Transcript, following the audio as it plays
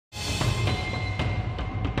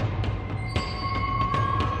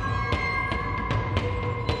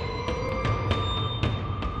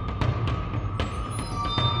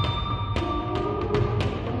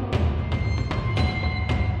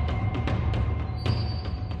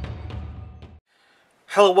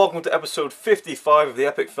Hello, welcome to episode 55 of the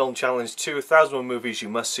Epic Film Challenge 2001 Movies You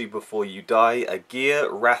Must See Before You Die,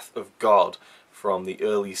 Aguirre, Wrath of God, from the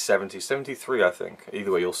early 70s, 73 I think,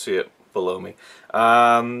 either way you'll see it below me.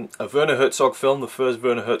 A Werner Herzog film, the first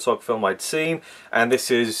Werner Herzog film I'd seen, and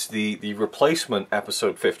this is the replacement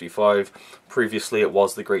episode 55. Previously it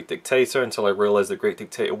was The Great Dictator, until I realised The Great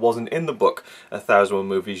Dictator wasn't in the book 1001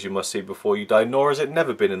 Movies You Must See Before You Die, nor has it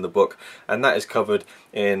never been in the book, and that is covered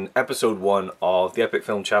in episode 1 of the Epic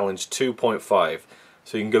Film Challenge 2.5.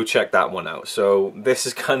 So you can go check that one out. So this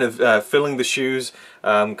is kind of filling the shoes,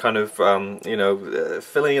 filling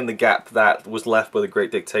in the gap that was left by The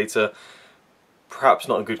Great Dictator. Perhaps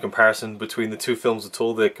not a good comparison between the two films at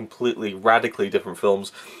all. They're completely, radically different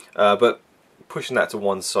films. But pushing that to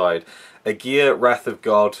one side, Aguirre, Wrath of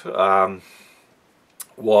God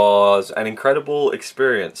was an incredible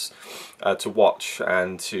experience to watch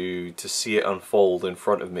and to see it unfold in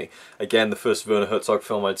front of me. Again, the first Werner Herzog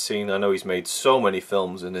film I'd seen. I know he's made so many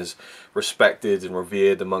films and is respected and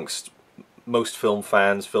revered amongst most film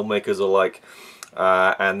fans, filmmakers alike.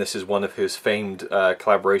 And this is one of his famed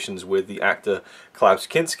collaborations with the actor Klaus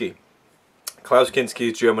Kinski. Klaus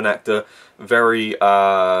Kinski is a German actor, very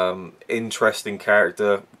interesting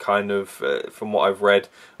character, kind of, from what I've read,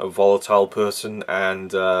 a volatile person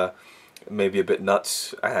and maybe a bit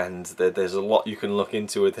nuts, and there's a lot you can look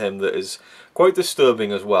into with him that is quite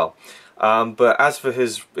disturbing as well. But as for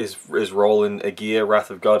his role in Aguirre,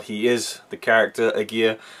 Wrath of God, he is the character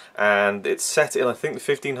Aguirre, and it's set in, I think,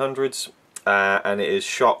 the 1500s. And it is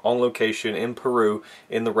shot on location in Peru,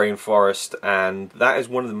 in the rainforest, and that is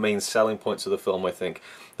one of the main selling points of the film, I think,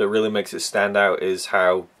 that really makes it stand out, is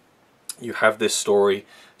how you have this story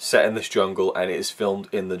set in this jungle and it is filmed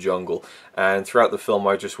in the jungle. And throughout the film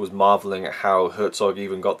I just was marveling at how Herzog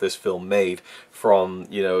even got this film made from,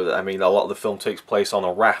 I mean, a lot of the film takes place on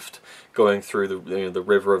a raft going through the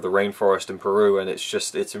river of the rainforest in Peru, and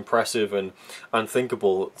it's impressive and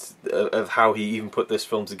unthinkable of how he even put this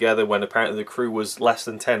film together when apparently the crew was less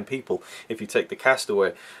than 10 people if you take the cast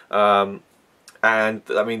away. And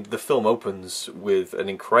I mean, the film opens with an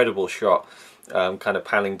incredible shot, kind of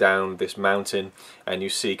panning down this mountain, and you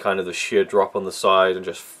see kind of the sheer drop on the side and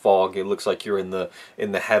just fog. It looks like you're in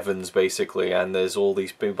the heavens basically, and there's all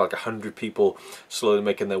these maybe like 100 people slowly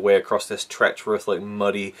making their way across this treacherous, like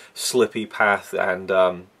muddy, slippy path, and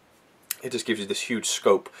it just gives you this huge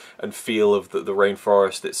scope and feel of the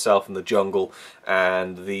rainforest itself and the jungle.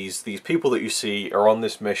 And these people that you see are on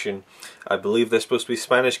this mission. I believe they're supposed to be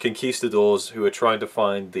Spanish conquistadors who are trying to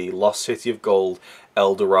find the lost city of gold,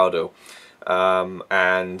 El Dorado.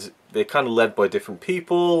 And they're kind of led by different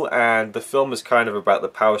people, and the film is kind of about the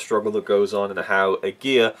power struggle that goes on and how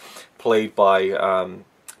Aguirre, played by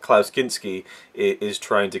Klaus Kinski, is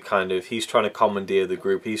trying to he's trying to commandeer the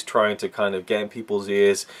group. He's trying to kind of get in people's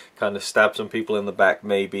ears, kind of stab some people in the back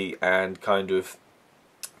maybe, and kind of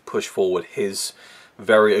push forward his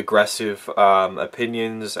very aggressive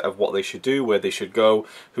opinions of what they should do, where they should go,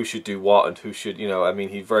 who should do what, and who should, I mean,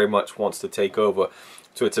 he very much wants to take over.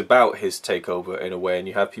 So it's about his takeover in a way, and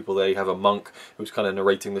you have people there. You have a monk who's kind of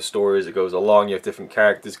narrating the story as it goes along. You have different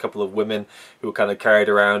characters, a couple of women who are kind of carried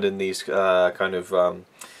around in these I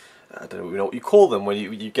don't know what you call them, when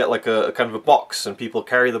you get like a kind of a box, and people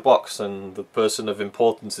carry the box, and the person of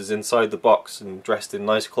importance is inside the box and dressed in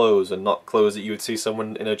nice clothes and not clothes that you would see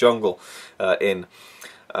someone in a jungle in.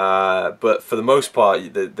 But for the most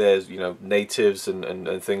part, there's natives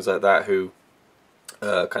and things like that who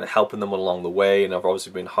kind of helping them along the way, and I've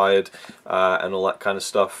obviously been hired and all that kind of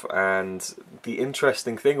stuff. And the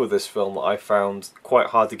interesting thing with this film that I found quite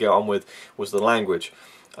hard to get on with was the language.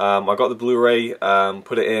 I got the Blu-ray,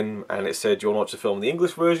 put it in, and it said, do you want to watch the film in the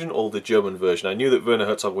English version or the German version? I knew that Werner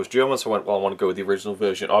Herzog was German, so I went, well, I want to go with the original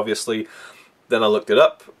version, obviously. Then I looked it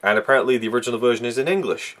up, and apparently the original version is in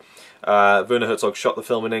English. Werner Herzog shot the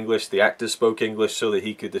film in English. The actors spoke English so that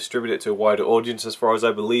he could distribute it to a wider audience, as far as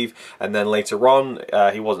I believe. And then later on,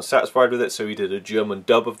 he wasn't satisfied with it, so he did a German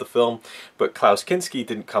dub of the film. But Klaus Kinski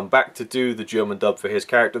didn't come back to do the German dub for his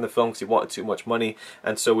character in the film because he wanted too much money,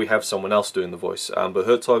 and so we have someone else doing the voice. But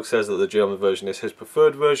Herzog says that the German version is his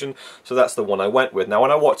preferred version, so that's the one I went with. Now,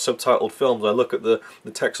 when I watch subtitled films, I look at the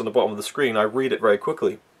text on the bottom of the screen. I read it very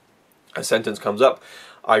quickly. A sentence comes up,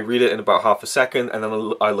 I read it in about half a second, and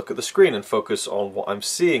then I look at the screen and focus on what I'm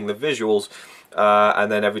seeing, the visuals,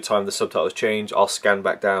 and then every time the subtitles change, I'll scan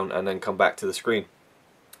back down and then come back to the screen.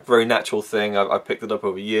 Very natural thing. I've picked it up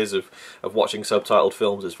over years of watching subtitled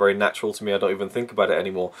films. It's very natural to me. I don't even think about it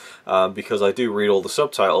anymore because I do read all the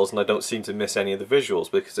subtitles and I don't seem to miss any of the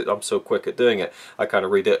visuals because I'm so quick at doing it. I kind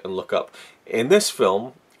of read it and look up. In this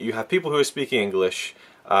film, you have people who are speaking English,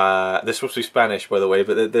 They're supposed to be Spanish, by the way,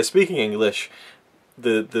 but they're speaking English.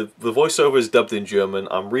 The voiceover is dubbed in German.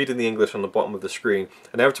 I'm reading the English on the bottom of the screen,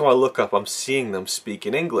 and every time I look up, I'm seeing them speak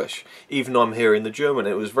in English, even though I'm hearing the German.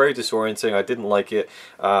 It was very disorienting. I didn't like it.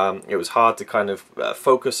 It was hard to kind of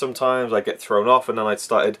focus sometimes. I get thrown off, and then I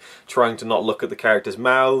started trying to not look at the characters'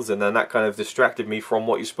 mouths, and then that kind of distracted me from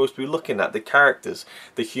what you're supposed to be looking at, the characters,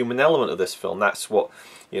 the human element of this film. That's what,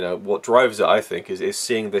 you know, what drives it, I think, is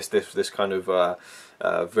seeing this kind of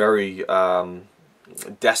very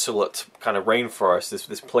desolate kind of rainforest,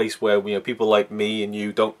 this place where, you know, people like me and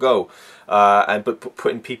you don't go, but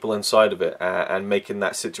putting people inside of it and making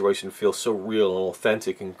that situation feel so real and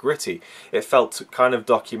authentic and gritty. It felt kind of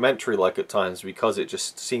documentary-like at times, because it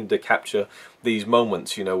just seemed to capture these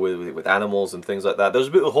moments, you know, with animals and things like that. There was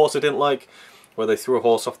a bit of the horse I didn't like, where they threw a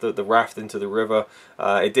horse off the raft into the river.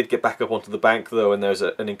 It did get back up onto the bank though, and there's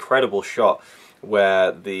an incredible shot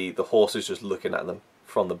where the horse is just looking at them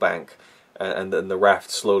from the bank. And then the raft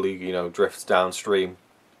slowly, you know, drifts downstream,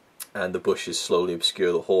 and the bushes slowly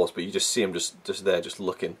obscure the horse, but you just see him just there, just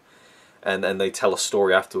looking. And they tell a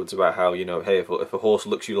story afterwards about how, you know, hey, if a horse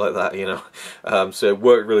looks you like that, you know. So it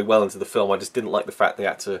worked really well into the film. I just didn't like the fact they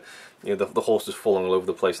had to, you know, the horse was falling all over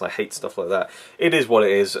the place, and I hate stuff like that. It is what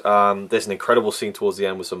it is. There's an incredible scene towards the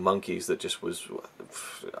end with some monkeys that just was,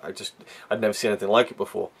 I'd never seen anything like it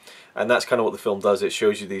before. And that's kind of what the film does. It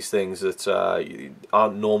shows you these things that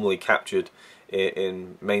aren't normally captured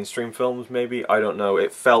in mainstream films, maybe. I don't know.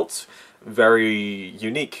 It felt very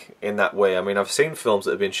unique in that way. I mean, I've seen films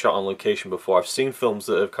that have been shot on location before. I've seen films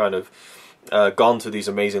that have kind of gone to these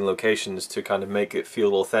amazing locations to kind of make it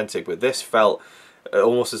feel authentic, but this felt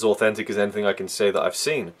almost as authentic as anything I can say that I've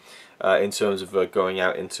seen in terms of going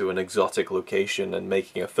out into an exotic location and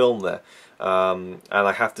making a film there. And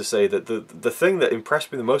I have to say that the thing that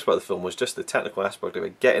impressed me the most about the film was just the technical aspect of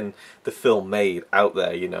it, getting the film made out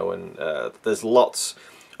there, you know. And there's lots,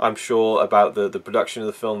 I'm sure, about the production of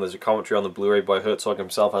the film. There's a commentary on the Blu-ray by Herzog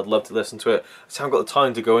himself. I'd love to listen to it. I just haven't got the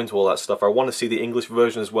time to go into all that stuff. I want to see the English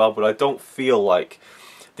version as well, but I don't feel like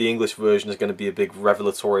the English version is going to be a big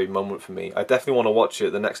revelatory moment for me. I definitely want to watch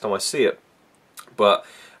it the next time I see it. But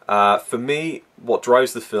for me, what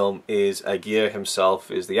drives the film is Aguirre himself,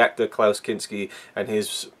 is the actor Klaus Kinski, and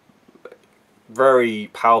his very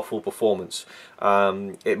powerful performance.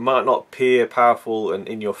 It might not appear powerful and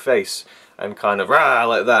in your face and kind of rah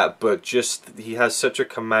like that, but just he has such a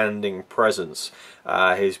commanding presence.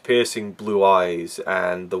 His piercing blue eyes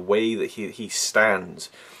and the way that he stands,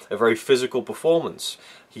 a very physical performance.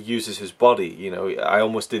 He uses his body, you know. I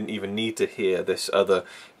almost didn't even need to hear this other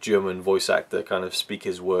German voice actor kind of speak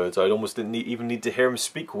his words. I almost didn't even need to hear him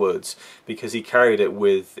speak words, because he carried it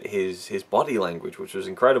with his body language, which was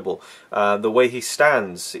incredible. The way he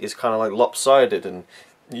stands is kind of like lopsided, and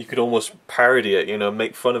you could almost parody it, you know,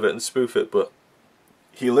 make fun of it and spoof it, but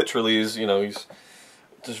he literally is, you know, he's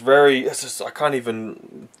just very, it's just, I can't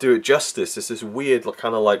even do it justice. It's this weird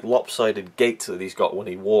kind of like lopsided gait that he's got when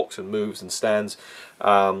he walks and moves and stands,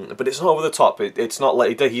 but it's not over the top. It's not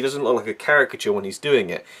like, he doesn't look like a caricature when he's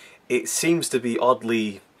doing it. It seems to be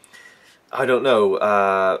oddly, I don't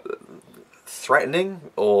know, threatening,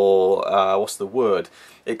 or what's the word?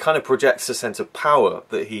 It kind of projects a sense of power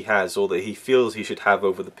that he has, or that he feels he should have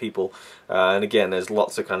over the people. And again, there's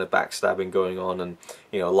lots of kind of backstabbing going on, and,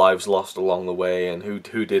 you know, lives lost along the way, and who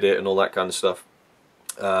did it, and all that kind of stuff.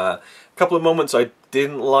 A couple of moments I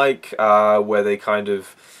didn't like, where they kind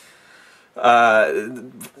of,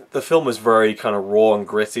 the film was very kind of raw and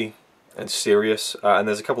gritty and serious, and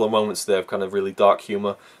there's a couple of moments there of kind of really dark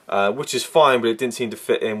humour, which is fine, but it didn't seem to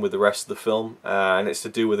fit in with the rest of the film, and it's to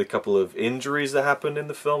do with a couple of injuries that happened in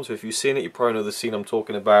the film. So if you've seen it, you probably know the scene I'm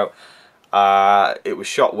talking about. It was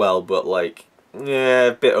shot well, but like, yeah,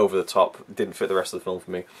 a bit over the top. It didn't fit the rest of the film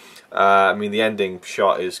for me. I mean, the ending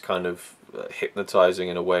shot is kind of hypnotizing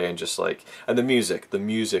in a way, and just like, and the music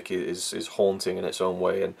is haunting in its own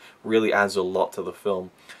way, and really adds a lot to the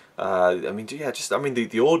film. I mean, yeah, just, I mean,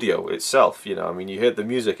 the audio itself, you know, I mean, you hear the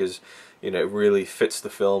music is, you know, it really fits the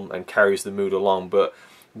film and carries the mood along, but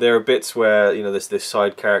there are bits where, you know, this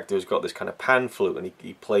side character has got this kind of pan flute, and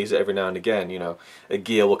he plays it every now and again, you know.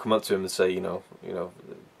 Aguirre will come up to him and say, you know,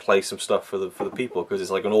 play some stuff for the people, because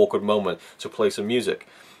it's like an awkward moment to play some music.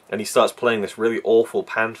 And he starts playing this really awful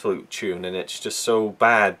pan flute tune, and it's just so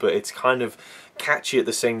bad, but it's kind of catchy at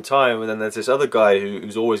the same time. And then there's this other guy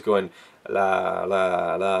who's always going la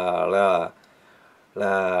la la la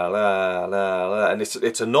la la la la, and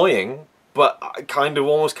it's annoying, but kind of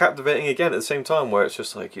almost captivating again at the same time, where it's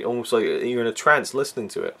just like, almost like you're in a trance listening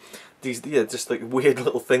to it. These, yeah, just like weird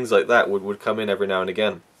little things like that would come in every now and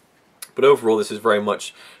again. But overall, this is very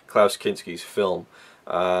much Klaus Kinski's film.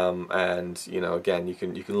 And you know, again, you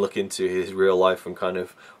can look into his real life and kind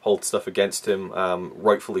of hold stuff against him,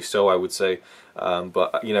 rightfully so, I would say.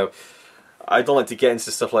 But you know, I don't like to get into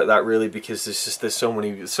stuff like that really, because there's so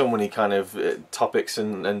many kind of topics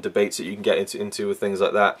and debates that you can get into with things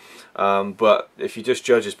like that. But if you just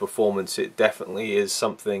judge his performance, it definitely is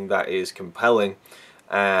something that is compelling.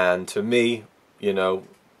 And to me, you know,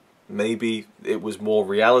 maybe it was more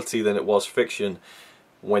reality than it was fiction.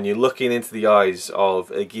 When you're looking into the eyes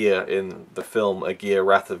of Aguirre in the film Aguirre,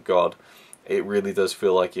 Wrath of God, it really does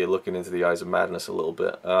feel like you're looking into the eyes of madness a little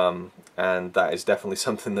bit. And that is definitely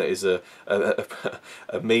something that is a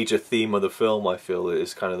major theme of the film, I feel. It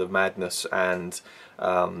is kind of the madness and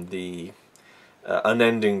the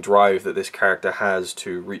unending drive that this character has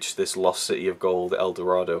to reach this lost city of gold, El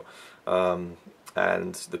Dorado,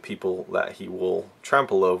 and the people that he will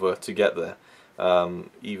trample over to get there.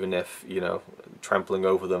 Even if, you know, trampling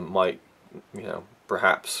over them might, you know,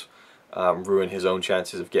 perhaps ruin his own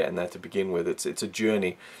chances of getting there to begin with. It's a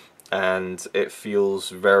journey, and it feels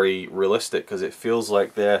very realistic, because it feels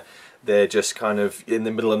like they're just kind of in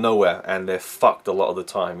the middle of nowhere and they're fucked a lot of the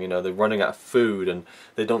time. You know, they're running out of food and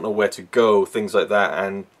they don't know where to go, things like that,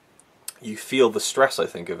 and you feel the stress, I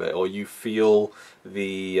think, of it, or you feel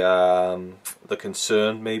the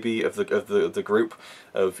concern maybe of the group,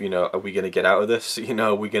 of, you know, are we going to get out of this? You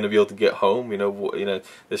know, are we going to be able to get home? You know,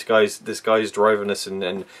 this guy's driving us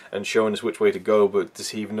and showing us which way to go, but does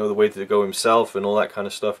he even know the way to go himself, and all that kind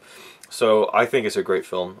of stuff. So I think it's a great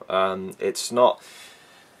film. It's not,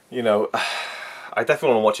 you know, I definitely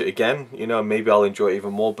want to watch it again. You know, maybe I'll enjoy it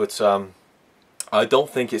even more, but I don't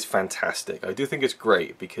think it's fantastic. I do think it's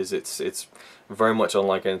great, because it's very much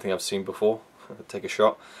unlike anything I've seen before. Take a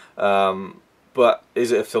shot. But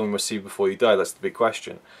is it a film you must see before you die? That's the big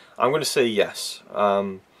question. I'm going to say yes.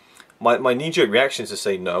 My knee-jerk reaction is to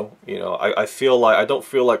say no. You know, I don't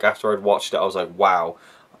feel like after I'd watched it I was like, wow,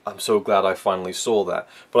 I'm so glad I finally saw that.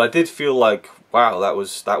 But I did feel like, wow, that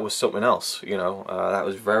was something else. You know, that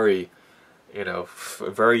was very, you know,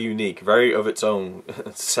 very unique, very of its own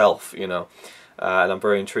self. You know. And I'm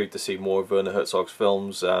very intrigued to see more of Werner Herzog's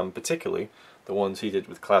films, particularly the ones he did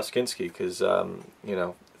with Klaus Kinski, because you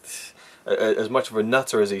know, as much of a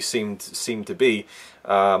nutter as he seemed to be,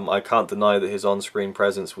 I can't deny that his on-screen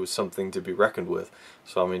presence was something to be reckoned with.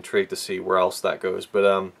 So I'm intrigued to see where else that goes.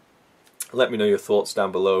 But let me know your thoughts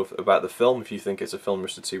down below about the film, if you think it's a film you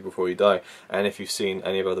should see before you die, and if you've seen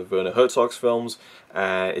any of other Werner Herzog's films,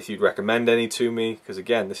 if you'd recommend any to me, because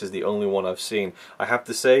again, this is the only one I've seen. I have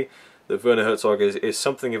to say that Werner Herzog is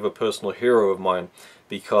something of a personal hero of mine,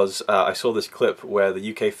 because I saw this clip where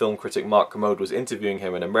the UK film critic Mark Commode was interviewing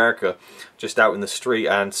him in America, just out in the street,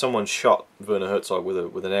 and someone shot Werner Herzog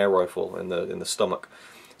with an air rifle in the stomach.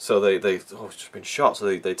 So oh, he's just been shot.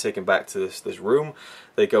 So they take him back to this room.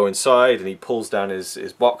 They go inside, and he pulls down his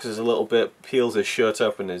boxers a little bit, peels his shirt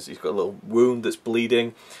up, and he's got a little wound that's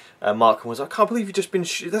bleeding. And Mark was, I can't believe you've just been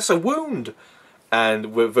that's a wound.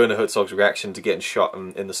 And Werner Herzog's reaction to getting shot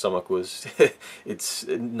in the stomach was, it's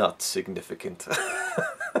not significant.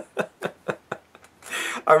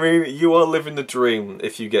 I mean, you are living the dream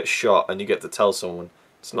if you get shot and you get to tell someone.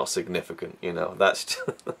 It's not significant, you know. That's just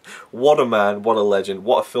what a man, what a legend,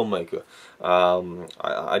 what a filmmaker.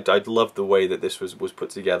 I loved the way that this was put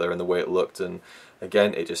together and the way it looked, and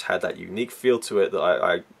again, it just had that unique feel to it that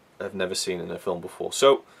I have never seen in a film before.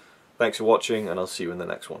 So, thanks for watching, and I'll see you in the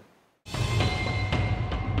next one.